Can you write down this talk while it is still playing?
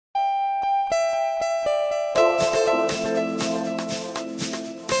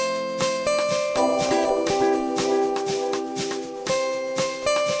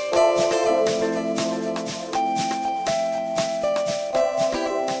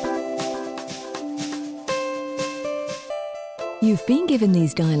You've been given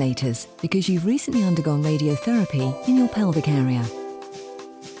these dilators because you've recently undergone radiotherapy in your pelvic area.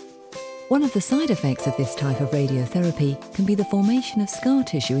 One of the side effects of this type of radiotherapy can be the formation of scar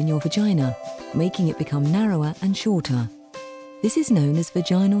tissue in your vagina, making it become narrower and shorter. This is known as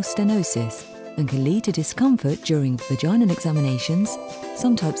vaginal stenosis and can lead to discomfort during vaginal examinations,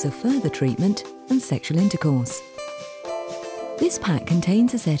 some types of further treatment, and sexual intercourse. This pack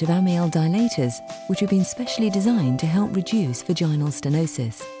contains a set of Amielle dilators which have been specially designed to help reduce vaginal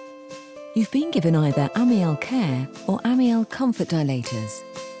stenosis. You've been given either Amielle Care or Amielle Comfort dilators,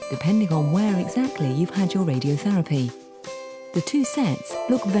 depending on where exactly you've had your radiotherapy. The two sets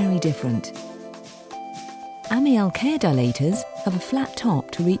look very different. Amielle Care dilators have a flat top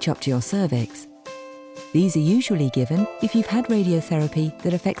to reach up to your cervix. These are usually given if you've had radiotherapy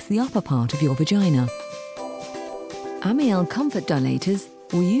that affects the upper part of your vagina. Amielle Comfort dilators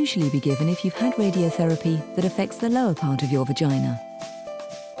will usually be given if you've had radiotherapy that affects the lower part of your vagina.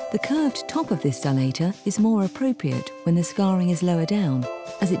 The curved top of this dilator is more appropriate when the scarring is lower down,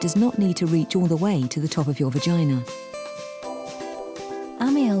 as it does not need to reach all the way to the top of your vagina.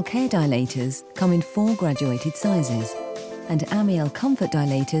 Amielle Care dilators come in 4 graduated sizes, and Amielle Comfort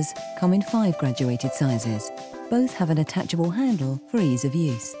dilators come in 5 graduated sizes. Both have an attachable handle for ease of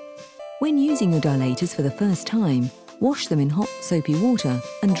use. When using your dilators for the first time, wash them in hot, soapy water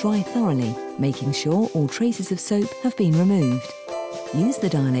and dry thoroughly, making sure all traces of soap have been removed. Use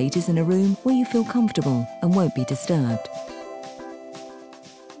the dilators in a room where you feel comfortable and won't be disturbed.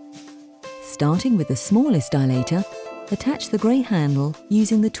 Starting with the smallest dilator, attach the grey handle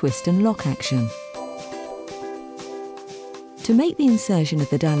using the twist and lock action. To make the insertion of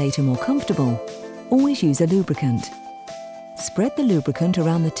the dilator more comfortable, always use a lubricant. Spread the lubricant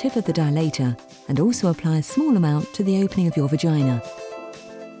around the tip of the dilator and also apply a small amount to the opening of your vagina.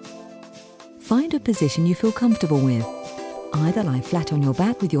 Find a position you feel comfortable with. Either lie flat on your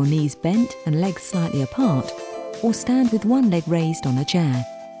back with your knees bent and legs slightly apart, or stand with one leg raised on a chair.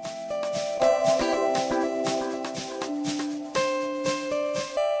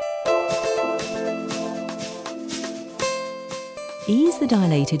 Ease the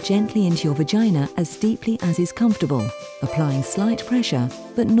dilator gently into your vagina as deeply as is comfortable, applying slight pressure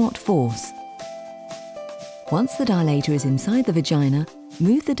but not force. Once the dilator is inside the vagina,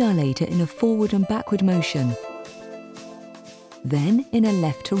 move the dilator in a forward and backward motion, then in a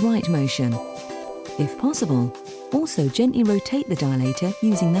left to right motion. If possible, also gently rotate the dilator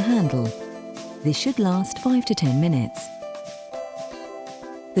using the handle. This should last 5 to 10 minutes.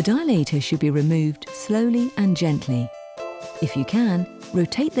 The dilator should be removed slowly and gently. If you can,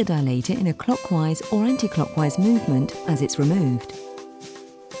 rotate the dilator in a clockwise or anti-clockwise movement as it's removed.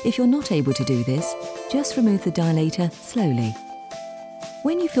 If you're not able to do this, just remove the dilator slowly.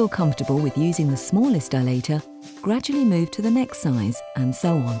 When you feel comfortable with using the smallest dilator, gradually move to the next size, and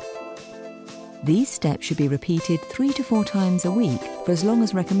so on. These steps should be repeated 3 to 4 times a week for as long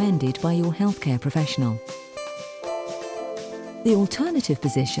as recommended by your healthcare professional. The alternative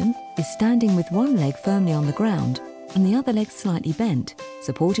position is standing with one leg firmly on the ground and the other leg slightly bent,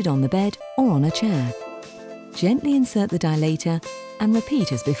 supported on the bed or on a chair. Gently insert the dilator and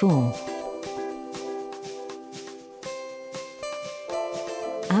repeat as before.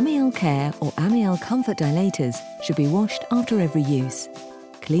 Amielle Care or Amielle Comfort dilators should be washed after every use.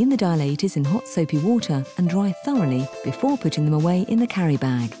 Clean the dilators in hot soapy water and dry thoroughly before putting them away in the carry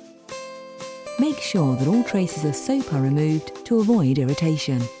bag. Make sure that all traces of soap are removed to avoid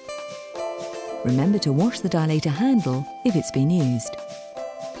irritation. Remember to wash the dilator handle if it's been used.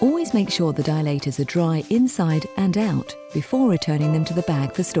 Always make sure the dilators are dry inside and out before returning them to the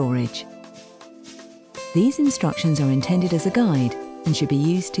bag for storage. These instructions are intended as a guide and should be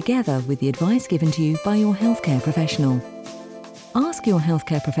used together with the advice given to you by your healthcare professional. Ask your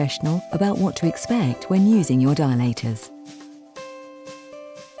healthcare professional about what to expect when using your dilators.